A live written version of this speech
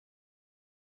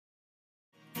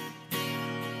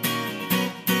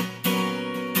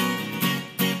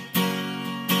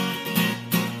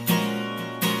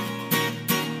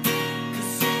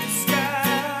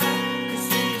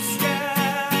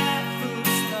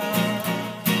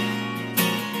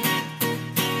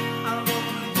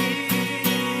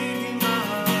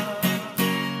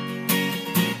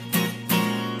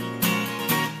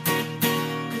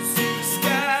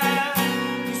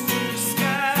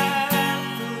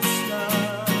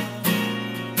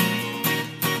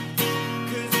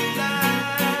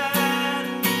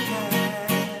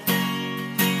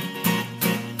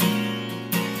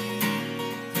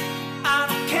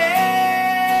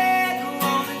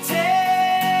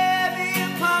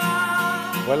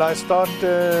Well, I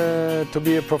started to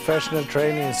be a professional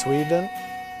trainer in Sweden,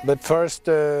 but first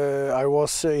I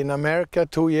was in America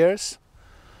 2 years,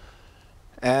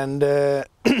 and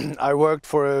I worked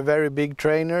for a very big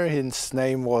trainer. His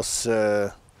name was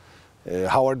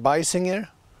Howard Beisinger.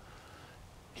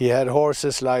 He had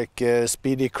horses like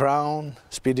Speedy Crown,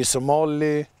 Speedy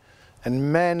Somali,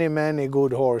 and many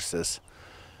good horses.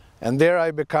 And there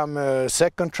I became a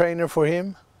second trainer for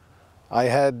him. I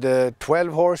had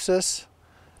 12 horses,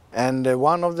 and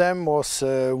one of them was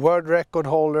a world record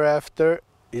holder after.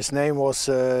 His name was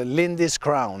Lindy's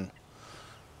Crown,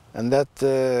 and that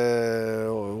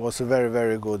was a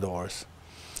very good horse.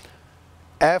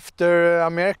 After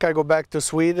America, I go back to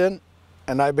Sweden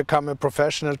and I become a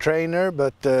professional trainer,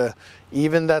 but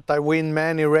even that I win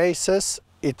many races,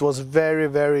 it was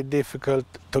very difficult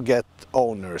to get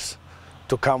owners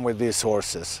to come with these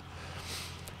horses.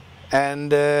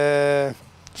 And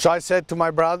so I said to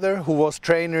my brother, who was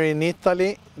trainer in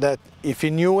Italy, that if he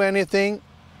knew anything,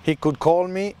 he could call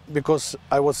me, because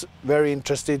I was very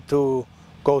interested to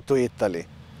go to Italy.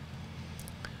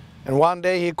 And one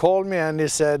day he called me and he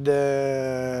said,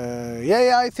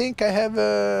 yeah, I think I have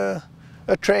a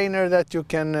trainer that you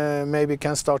can maybe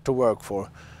can start to work for.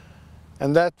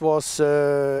 And that was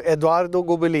Edoardo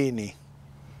Gobellini.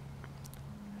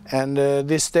 And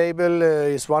this stable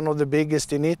is one of the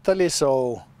biggest in Italy,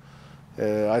 so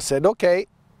I said, okay,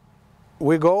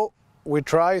 we go, we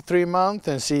try 3 months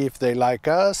and see if they like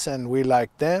us and we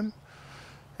like them.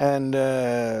 And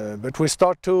but we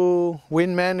start to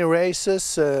win many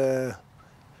races,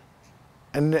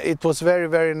 and it was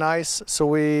very nice. So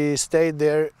we stayed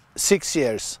there 6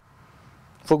 years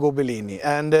for Gobellini,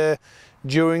 and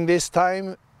during this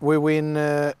time we win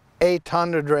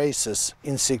 800 races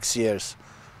in 6 years.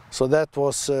 So that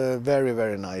was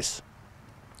very nice.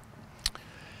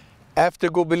 After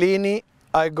Gobellini,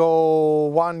 I go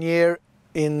 1 year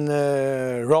in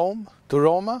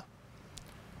Roma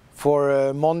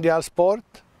for Mondial Sport.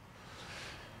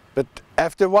 But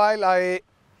after a while I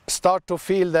start to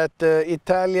feel that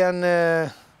Italian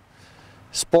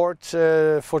sports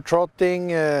for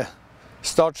trotting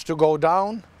starts to go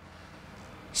down.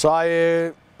 So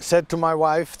I said to my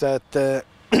wife that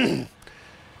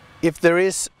if there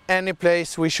is any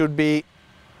place we should be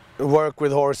work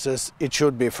with horses, it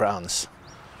should be France.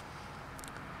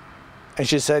 And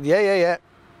she said, yeah.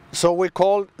 So we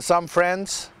called some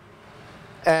friends,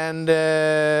 and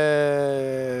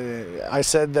I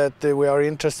said that we are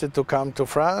interested to come to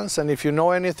France, and if you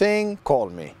know anything, call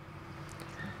me.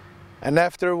 And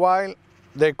after a while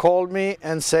they called me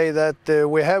and say that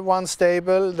we have one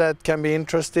stable that can be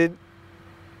interested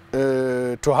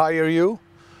to hire you,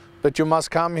 but you must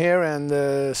come here and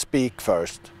speak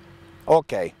first.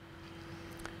 Okay.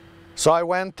 So I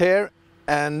went here,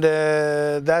 and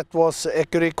that was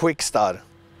Écurie Quickstar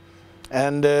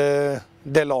and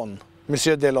Delon,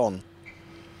 Monsieur Delon.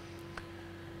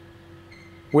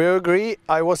 We agree.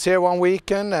 I was here one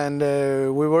weekend, and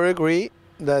we were agree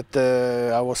that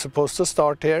I was supposed to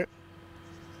start here,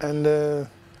 and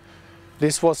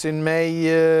this was in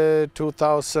May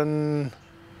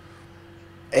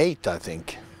 2008, I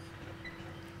think.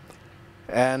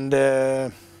 And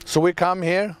so we come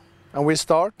here and we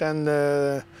start, and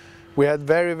we had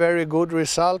very good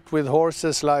result with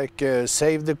horses like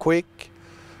Save the Quick,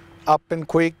 Up and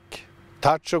Quick,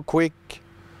 Tacho Quick,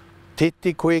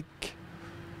 Titti Quick,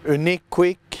 Unique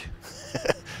Quick.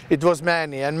 It was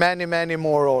many, and many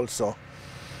more also.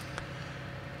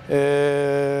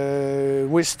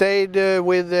 We stayed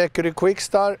with Écurie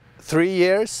Quickstar 3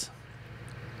 years.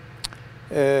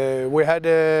 I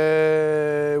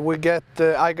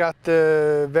got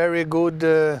very good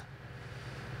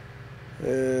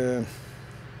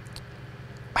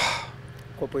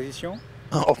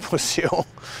Opposition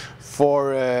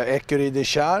for Écurie de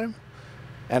Charme,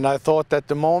 and I thought at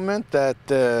the moment that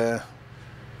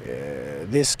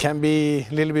this can be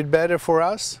a little bit better for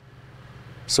us,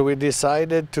 so we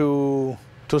decided to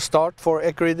start for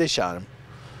Écurie de Charme.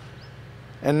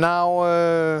 And now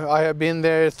I have been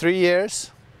there 3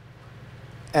 years,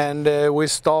 and we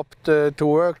stopped to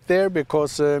work there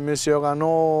because Monsieur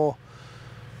Rano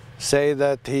say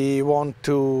that he want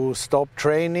to stop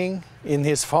training in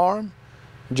his farm,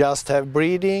 just have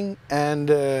breeding and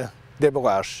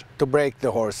débourrage, to break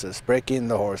in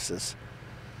the horses.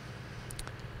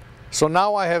 So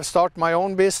now I have started my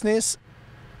own business,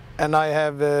 and I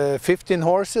have 15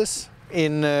 horses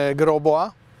in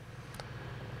Grosbois,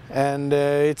 and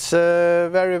it's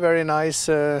very nice.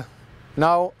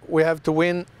 Now we have to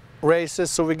win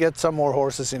races, so we get some more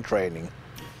horses in training.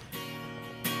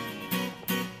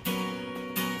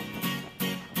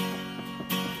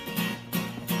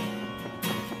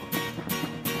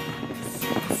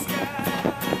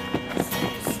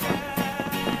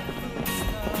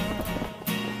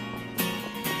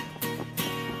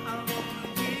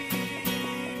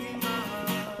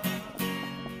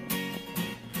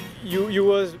 you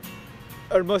was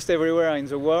almost everywhere in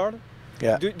the world.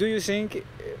 Yeah. Do you think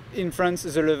in France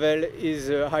the level is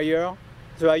higher,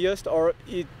 the highest, or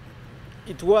it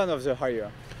one of the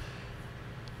higher?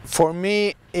 For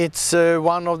me, it's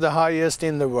one of the highest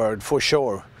in the world, for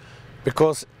sure.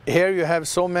 Because here you have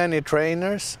so many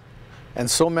trainers and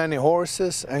so many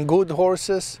horses and good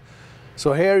horses.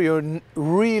 So here you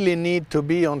really need to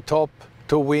be on top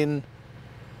to win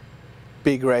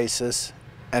big races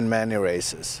and many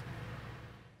races.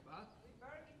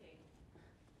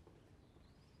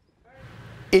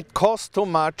 It costs too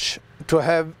much to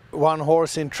have one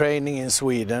horse in training in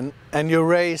Sweden, and you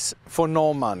race for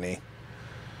no money.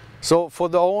 So for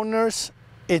the owners,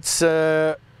 it's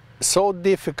so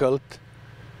difficult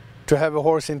to have a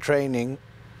horse in training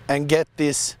and get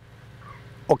this.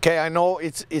 Okay, I know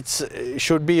it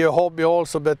should be a hobby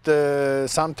also, but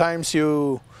sometimes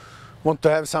you want to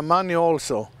have some money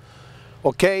also.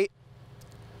 Okay,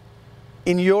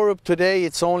 in Europe today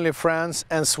it's only France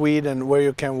and Sweden where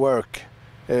you can work,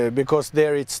 because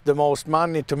there it's the most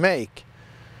money to make.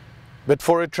 But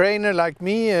for a trainer like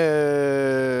me,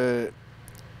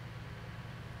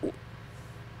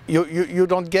 you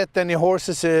don't get any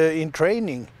horses in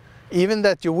training. Even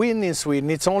that you win in Sweden,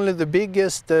 it's only the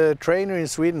biggest trainer in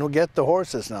Sweden who get the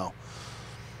horses now.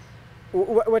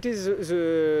 What is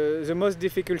the most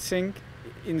difficult thing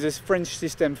in this French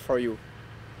system for you?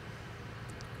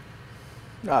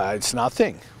 It's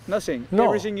nothing. Nothing? No.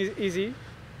 Everything is easy?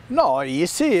 No,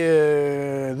 easy,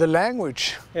 the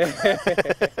language.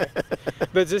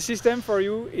 But the system for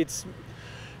you, it's...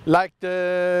 Like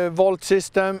the Volt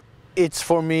system, it's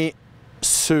for me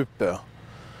super.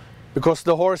 Because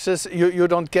the horses, you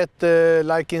don't get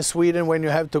like in Sweden when you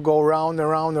have to go round and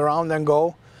round and round and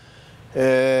go.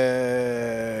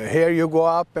 Here you go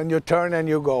up and you turn and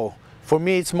you go. For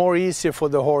me it's more easier for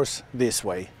the horse this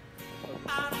way.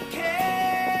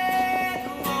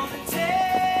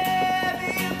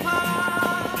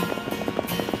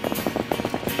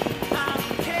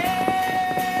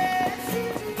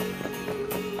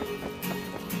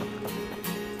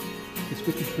 Est-ce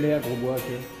que tu te plais à Grosbois?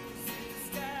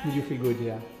 Do you feel good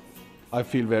here? I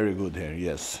feel very good here,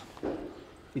 yes.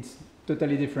 It's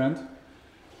totally different.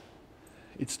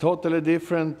 It's totally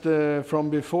different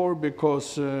from before,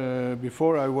 because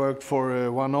before I worked for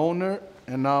one owner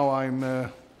and now I'm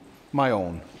my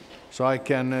own. So I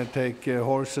can take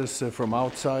horses from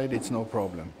outside, it's no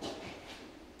problem.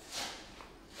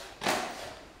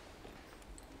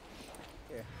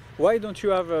 Why don't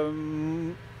you have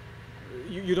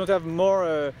you don't have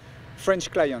more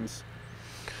French clients?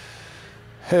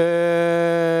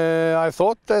 I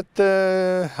thought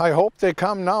that I hope they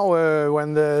come now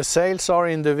when the sales are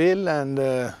in the Ville and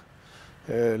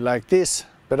like this.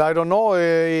 But I don't know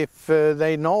if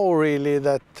they know really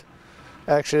that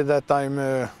actually that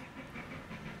I'm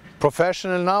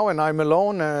professional now and I'm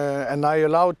alone and I'm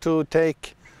allowed to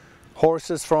take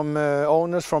horses from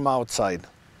owners from outside.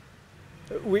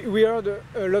 We heard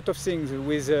a lot of things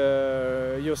with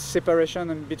your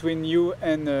separation between you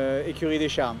and Écurie des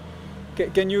Charmes.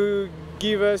 Can you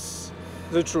give us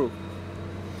the truth?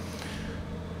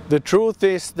 The truth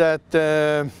is that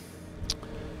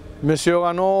Monsieur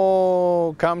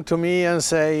Arnaud come to me and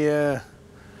say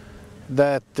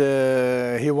that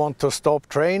he wants to stop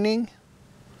training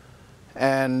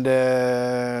and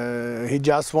he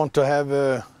just wants to have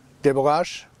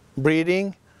débourrage,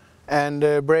 breeding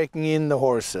and breaking in the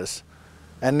horses.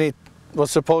 And it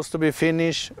was supposed to be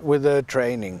finished with the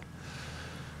training.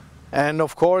 And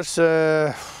of course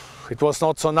it was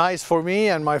not so nice for me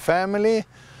and my family,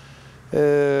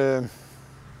 but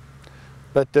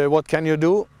what can you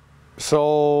do?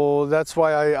 So that's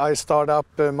why I start up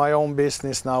my own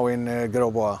business now in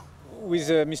Grosbois. With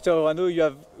Mr. Arnaud you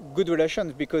have good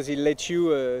relations because he let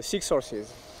you 6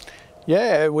 horses.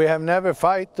 Yeah, we have never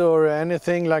fight or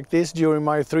anything like this during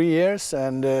my 3 years,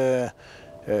 and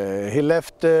he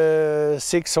left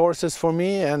 6 horses for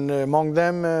me, and among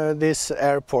them this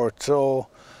airport. So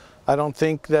I don't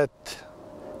think that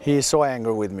he is so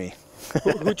angry with me.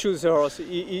 Who chose the horse?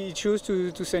 He chose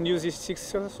to send you these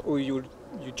 6 horses, or you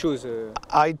choose?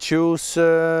 I choose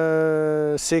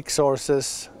 6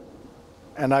 horses,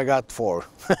 and I got 4,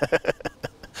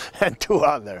 and 2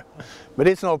 other, but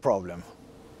it's no problem.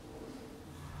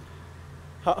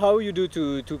 How you do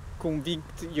to convince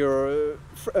your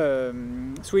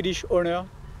Swedish owner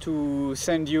to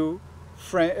send you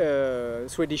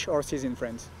Swedish horses in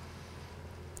France?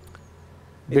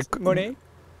 It's money?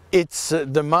 It's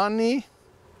the money,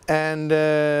 and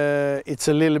it's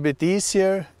a little bit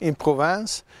easier in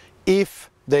Provence if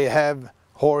they have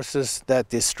horses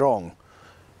that is strong.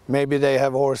 maybe they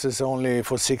have horses only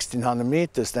for 1600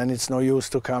 meters, then it's no use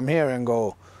to come here and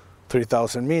go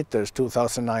 3000 meters,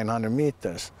 2900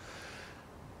 meters.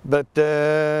 But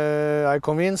I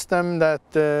convinced them that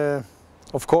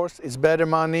of course it's better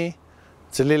money,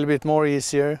 it's a little bit more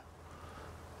easier,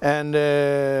 and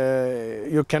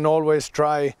you can always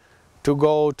try to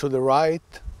go to the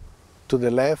right, to the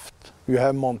left. You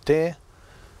have monté,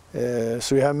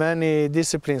 so you have many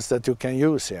disciplines that you can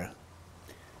use here.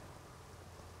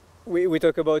 We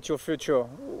talk about your future.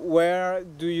 Where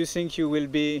do you think you will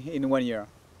be in 1 year?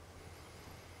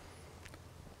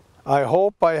 I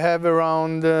hope I have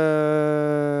around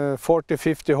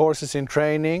 40-50 horses in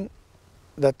training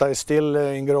that I still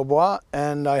in Grosbois,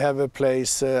 and I have a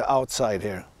place outside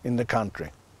here in the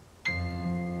country.